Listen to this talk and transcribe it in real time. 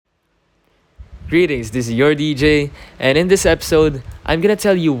Greetings, this is your DJ, and in this episode, I'm gonna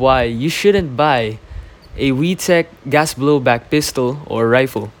tell you why you shouldn't buy a WeTech gas blowback pistol or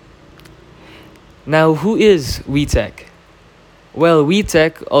rifle. Now, who is WeTech? Well,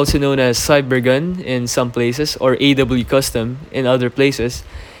 WeTech, also known as Cybergun in some places or AW Custom in other places,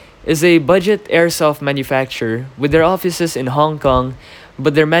 is a budget airsoft manufacturer with their offices in Hong Kong,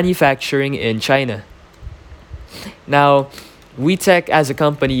 but they're manufacturing in China. Now, WeTech as a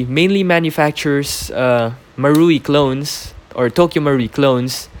company mainly manufactures Marui clones or Tokyo Marui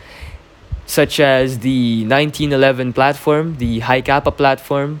clones, such as the 1911 platform, the High Kappa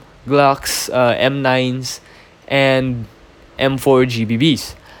platform, Glocks, M9s, and M4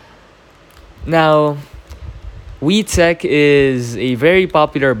 GBBs. Now, WeTech is a very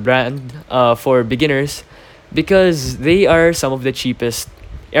popular brand for beginners because they are some of the cheapest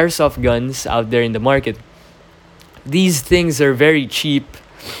airsoft guns out there in the market. These things are very cheap,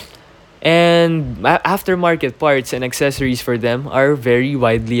 and aftermarket parts and accessories for them are very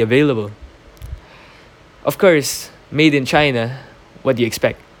widely available. Of course, made in China, what do you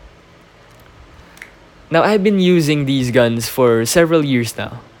expect? Now, I've been using these guns for several years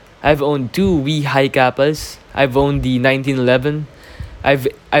now. I've owned two Wii High Kappas. I've owned the 1911.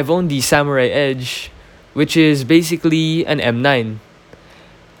 I've owned the Samurai Edge, which is basically an M9.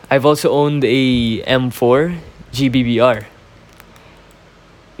 I've also owned a M4 GBBR.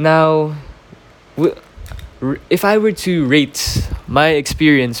 Now, if I were to rate my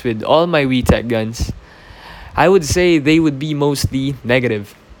experience with all my WeTech guns, I would say they would be mostly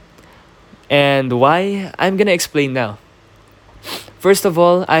negative. And why? I'm gonna explain now. First of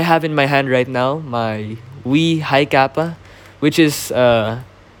all, I have in my hand right now my Wii High Kappa, which is a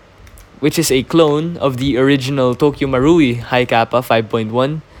clone of the original Tokyo Marui High Kappa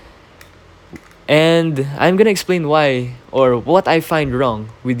 5.1. And I'm gonna explain why or what I find wrong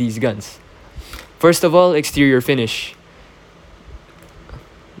with these guns. First of all, exterior finish.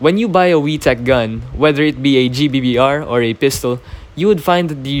 When you buy a WeTech gun, whether it be a GBBR or a pistol, you would find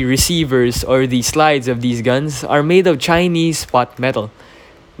that the receivers or the slides of these guns are made of Chinese spot metal.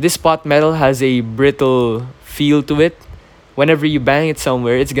 This spot metal has a brittle feel to it. Whenever you bang it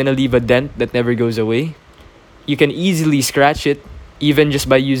somewhere, it's gonna leave a dent that never goes away. You can easily scratch it, even just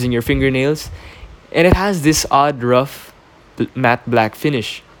by using your fingernails. And it has this odd, rough, matte black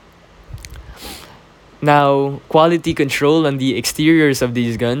finish. Now, quality control on the exteriors of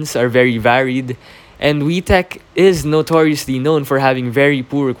these guns are very varied, and WeTech is notoriously known for having very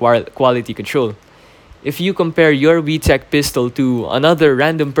poor quality control. If you compare your WeTech pistol to another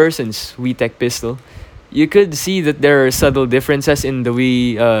random person's WeTech pistol, you could see that there are subtle differences in the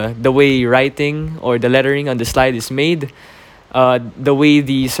way writing or the lettering on the slide is made, the way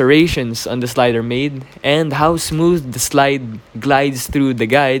the serrations on the slide are made, and how smooth the slide glides through the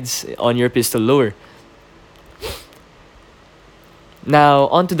guides on your pistol lower. Now,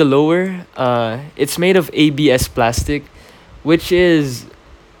 onto the lower, it's made of ABS plastic, which is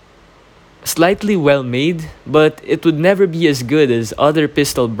slightly well made, but it would never be as good as other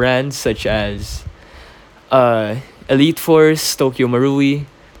pistol brands such as Elite Force, Tokyo Marui,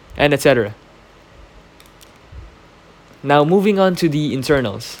 and etc. Now, moving on to the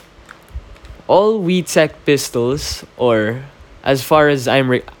internals. All WeTech pistols, or as far as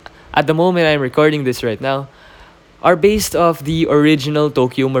at the moment I'm recording this right now, are based off the original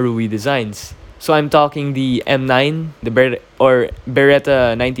Tokyo Marui designs. So I'm talking the M9, the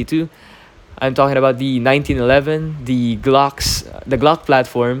Beretta 92. I'm talking about the 1911, the Glocks, the Glock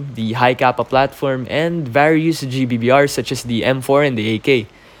platform, the High Kappa platform, and various GBBRs such as the M4 and the AK.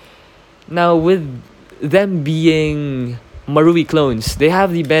 Now, with them being Marui clones, they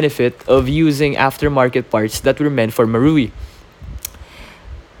have the benefit of using aftermarket parts that were meant for Marui.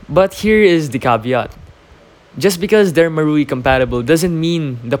 But here is the caveat. Just because they're Marui compatible doesn't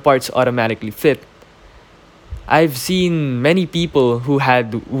mean the parts automatically fit. I've seen many people who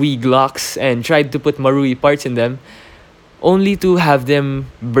had Wii Glocks and tried to put Marui parts in them, only to have them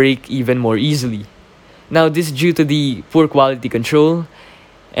break even more easily. Now, this is due to the poor quality control,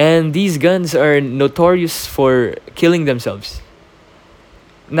 and these guns are notorious for killing themselves.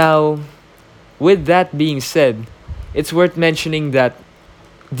 Now, with that being said, it's worth mentioning that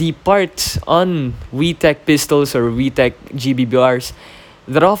the parts on WeTech pistols or WeTech GBBRs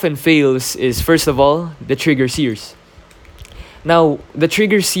that often fails is, first of all, the trigger sears. Now, the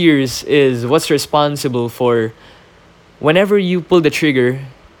trigger sears is what's responsible for whenever you pull the trigger,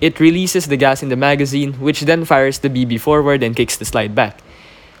 it releases the gas in the magazine, which then fires the BB forward and kicks the slide back.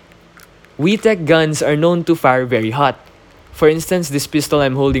 WeTech guns are known to fire very hot. For instance, this pistol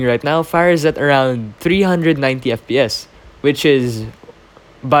I'm holding right now fires at around 390 FPS, which is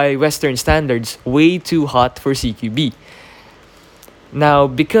by Western standards, way too hot for CQB. Now,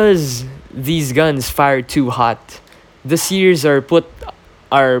 because these guns fire too hot, the sears are put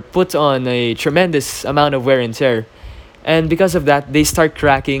on a tremendous amount of wear and tear, and because of that, they start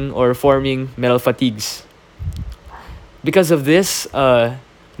cracking or forming metal fatigues. Because of this, the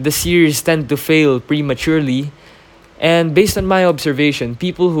sears tend to fail prematurely. And based on my observation,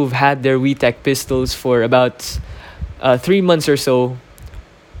 people who've had their WeTech pistols for about 3 months or so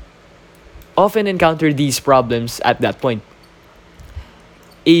often encounter these problems at that point.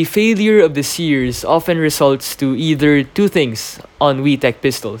 A failure of the sears often results to either two things on WeTech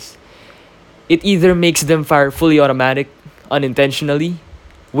pistols. It either makes them fire fully automatic unintentionally,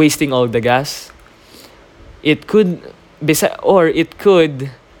 wasting all the gas. It could, or it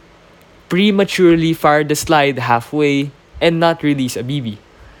could prematurely fire the slide halfway and not release a BB.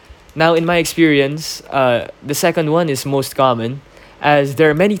 Now, in my experience, the second one is most common, as there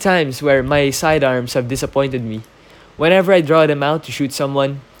are many times where my sidearms have disappointed me. Whenever I draw them out to shoot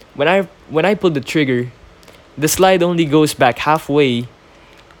someone, when I pull the trigger, the slide only goes back halfway,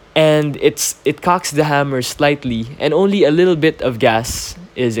 and it cocks the hammer slightly, and only a little bit of gas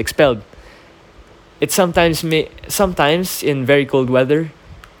is expelled. It sometimes in very cold weather,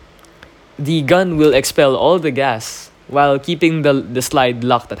 the gun will expel all the gas while keeping the slide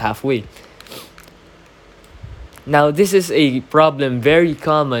locked at halfway. Now, this is a problem very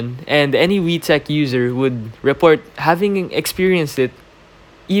common, and any WeTech user would report having experienced it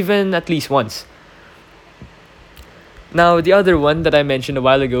even at least once. Now, the other one that I mentioned a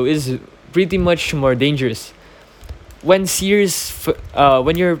while ago is pretty much more dangerous. When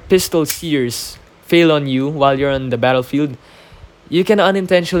when your pistol sears fail on you while you're on the battlefield, you can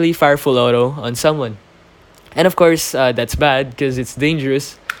unintentionally fire full auto on someone. And of course, that's bad because it's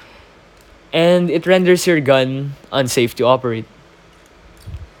dangerous and it renders your gun unsafe to operate.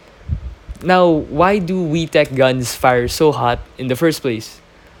 Now, why do WeTech guns fire so hot in the first place?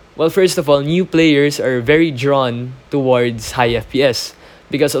 Well, first of all, new players are very drawn towards high FPS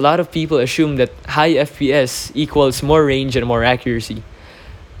because a lot of people assume that high FPS equals more range and more accuracy.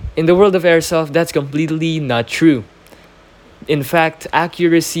 In the world of airsoft, that's completely not true. In fact,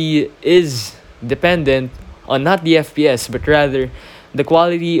 accuracy is dependent on not the FPS, but rather the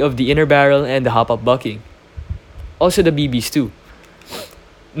quality of the inner barrel and the hop-up bucking. Also the BBs too.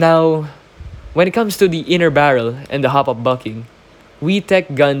 Now, when it comes to the inner barrel and the hop-up bucking,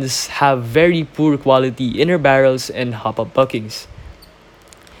 WeTech guns have very poor quality inner barrels and hop-up buckings.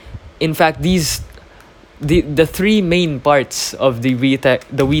 In fact, the three main parts of the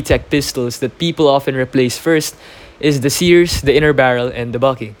WeTech pistols that people often replace first is the sears, the inner barrel, and the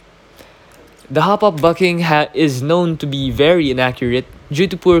bucking. The hop-up bucking is known to be very inaccurate due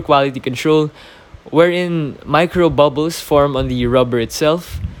to poor quality control, wherein micro bubbles form on the rubber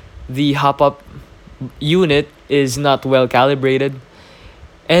itself. The hop-up unit is not well calibrated,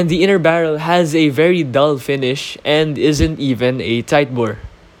 and the inner barrel has a very dull finish and isn't even a tight bore.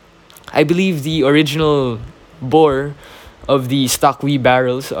 I believe the original bore of the stock Wee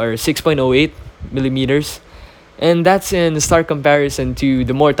barrels are 6.08 millimeters, and that's in stark comparison to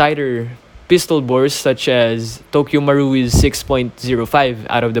the more tighter pistol bores such as Tokyo Marui's 6.05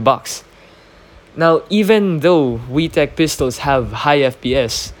 out of the box. Now, even though WeTech pistols have high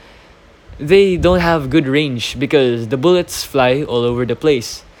FPS, they don't have good range because the bullets fly all over the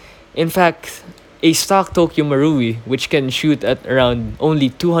place. In fact, a stock Tokyo Marui, which can shoot at around only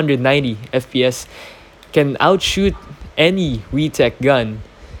 290 FPS, can outshoot any WeTech gun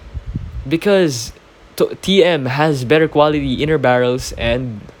because TM has better quality inner barrels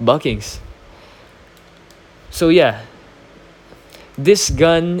and buckings. So yeah, this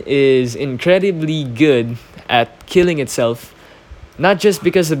gun is incredibly good at killing itself, not just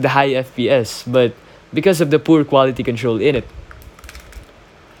because of the high FPS, but because of the poor quality control in it.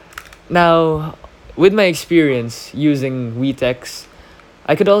 Now, with my experience using WeTechs,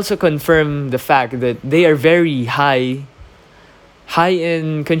 I could also confirm the fact that they are very high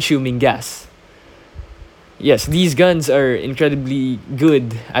in consuming gas. Yes, these guns are incredibly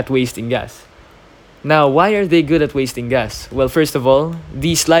good at wasting gas. Now, why are they good at wasting gas? Well, first of all,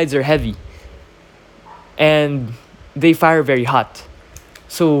 these slides are heavy and they fire very hot.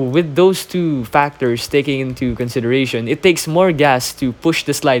 So with those two factors taken into consideration, it takes more gas to push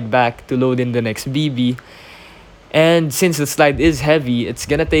the slide back to load in the next BB. And since the slide is heavy, it's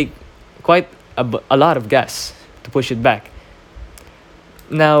gonna take quite a lot of gas to push it back.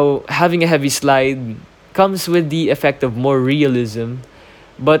 Now, having a heavy slide comes with the effect of more realism,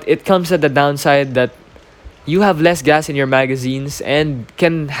 but it comes at the downside that you have less gas in your magazines and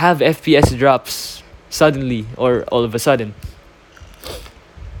can have FPS drops suddenly or all of a sudden.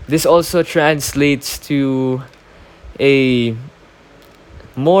 This also translates to a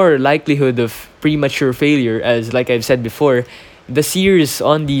more likelihood of premature failure, as like I've said before, the sears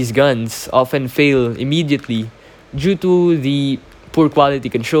on these guns often fail immediately due to the poor quality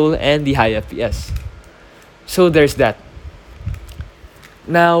control and the high FPS. So there's that.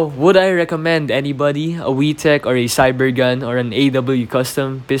 Now, would I recommend anybody a WeTech or a Cyber gun or an AW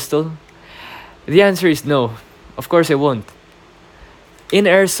custom pistol? The answer is no. Of course I won't. In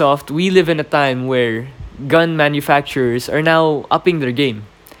Airsoft, we live in a time where gun manufacturers are now upping their game.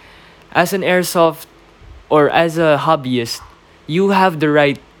 As an Airsoft or as a hobbyist, you have the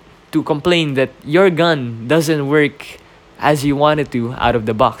right to complain that your gun doesn't work as you want it to out of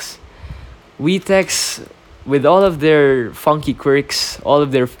the box. WeTechs, with all of their funky quirks, all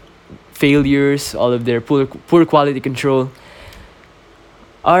of their failures, all of their poor quality control,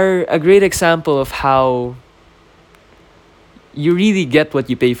 are a great example of how you really get what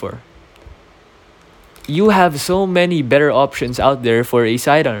you pay for. You have so many better options out there for a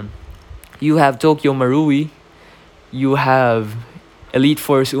sidearm. You have Tokyo Marui, you have Elite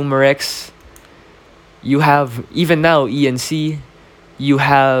Force Umarex, you have even now ENC, you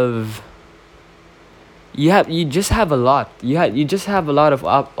just have a lot. You just have a lot of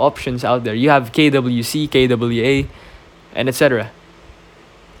options out there. You have KWC, KWA, and etc.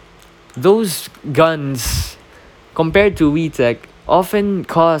 Those guns, compared to WeTech, often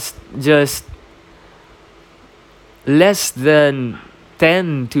cost just less than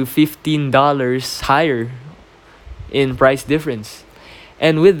 $10 to $15 higher in price difference.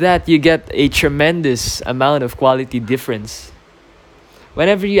 And with that, you get a tremendous amount of quality difference.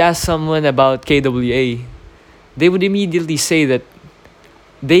 Whenever you ask someone about KWA, they would immediately say that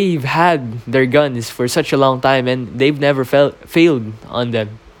they've had their guns for such a long time and they've never failed on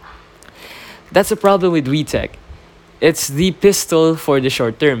them. That's a problem with WeTech. It's the pistol for the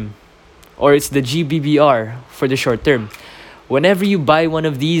short term, or it's the GBBR for the short term. Whenever you buy one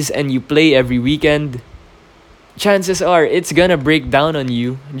of these and you play every weekend, chances are it's gonna break down on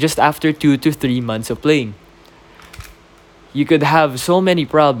you just after 2 to 3 months of playing. You could have so many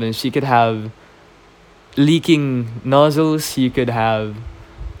problems. You could have leaking nozzles, you could have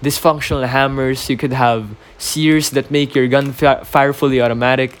dysfunctional hammers, you could have sears that make your gun fire fully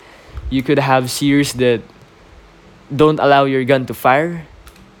automatic, you could have sears that don't allow your gun to fire.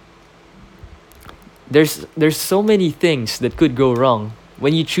 There's so many things that could go wrong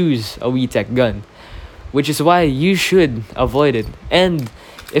when you choose a WeTech gun, which is why you should avoid it. And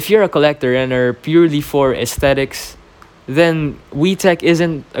if you're a collector and are purely for aesthetics, then WeTech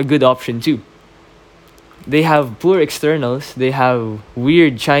isn't a good option too. They have poor externals, they have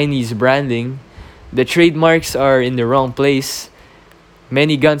weird Chinese branding, the trademarks are in the wrong place,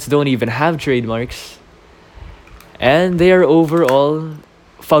 many guns don't even have trademarks, and they are overall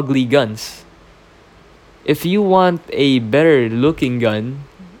fugly guns. If you want a better looking gun,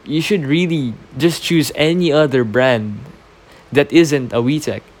 you should really just choose any other brand that isn't a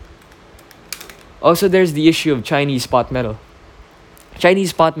WeTech. Also, there's the issue of Chinese pot metal.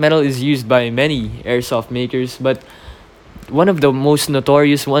 Chinese pot metal is used by many airsoft makers, but one of the most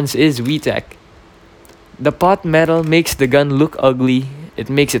notorious ones is WeTech. The pot metal makes the gun look ugly, it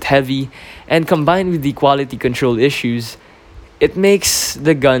makes it heavy, and combined with the quality control issues, it makes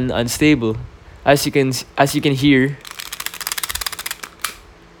the gun unstable. As you can hear,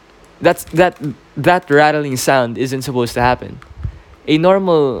 that rattling sound isn't supposed to happen. A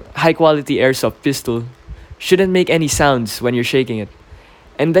normal high quality airsoft pistol shouldn't make any sounds when you're shaking it.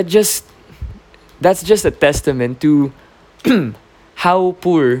 And that's just a testament to how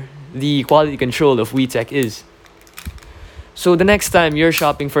poor the quality control of WeTech is. So the next time you're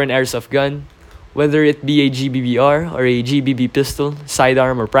shopping for an airsoft gun, whether it be a GBBR or a GBB pistol,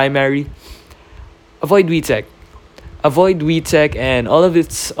 sidearm or primary, avoid WeTech. Avoid WeTech and all of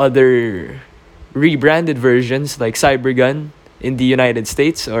its other rebranded versions like Cybergun in the United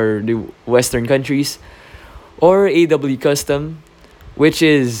States or the Western countries, or AW Custom, which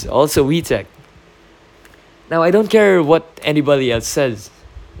is also WeTech. Now, I don't care what anybody else says.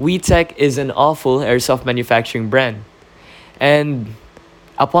 WeTech is an awful airsoft manufacturing brand. And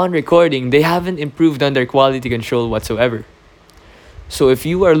upon recording, they haven't improved on their quality control whatsoever. So if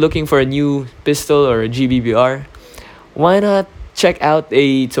you are looking for a new pistol or a GBBR, why not check out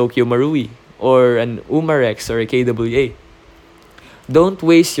a Tokyo Marui or an Umarex or a KWA? Don't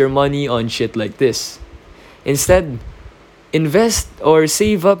waste your money on shit like this. Instead, invest or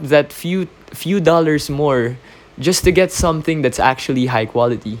save up that few dollars more just to get something that's actually high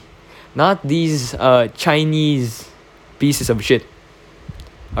quality, not these Chinese pieces of shit.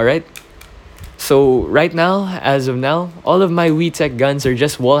 All right? So right now, as of now, all of my WeTech guns are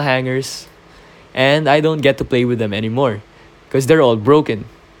just wall hangers, and I don't get to play with them anymore because they're all broken.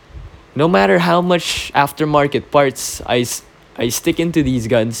 No matter how much aftermarket parts I stick into these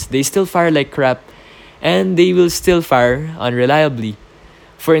guns, they still fire like crap, and they will still fire unreliably.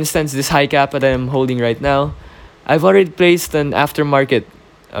 For instance, this high cap that I'm holding right now, I've already placed an aftermarket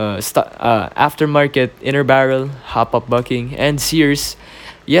inner barrel, hop up bucking, and Sears,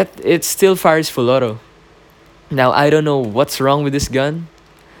 yet it still fires full auto. Now I don't know what's wrong with this gun.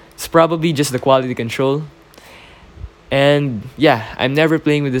 It's probably just the quality control. And yeah, I'm never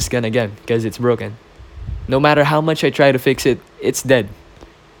playing with this gun again because it's broken. No matter how much I try to fix it, it's dead.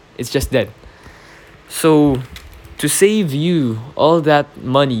 It's just dead. So, to save you all that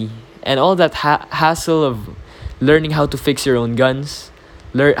money and all that hassle of learning how to fix your own guns,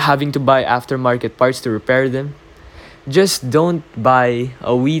 having to buy aftermarket parts to repair them, just don't buy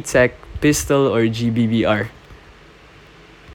a WeTech pistol or GBBR.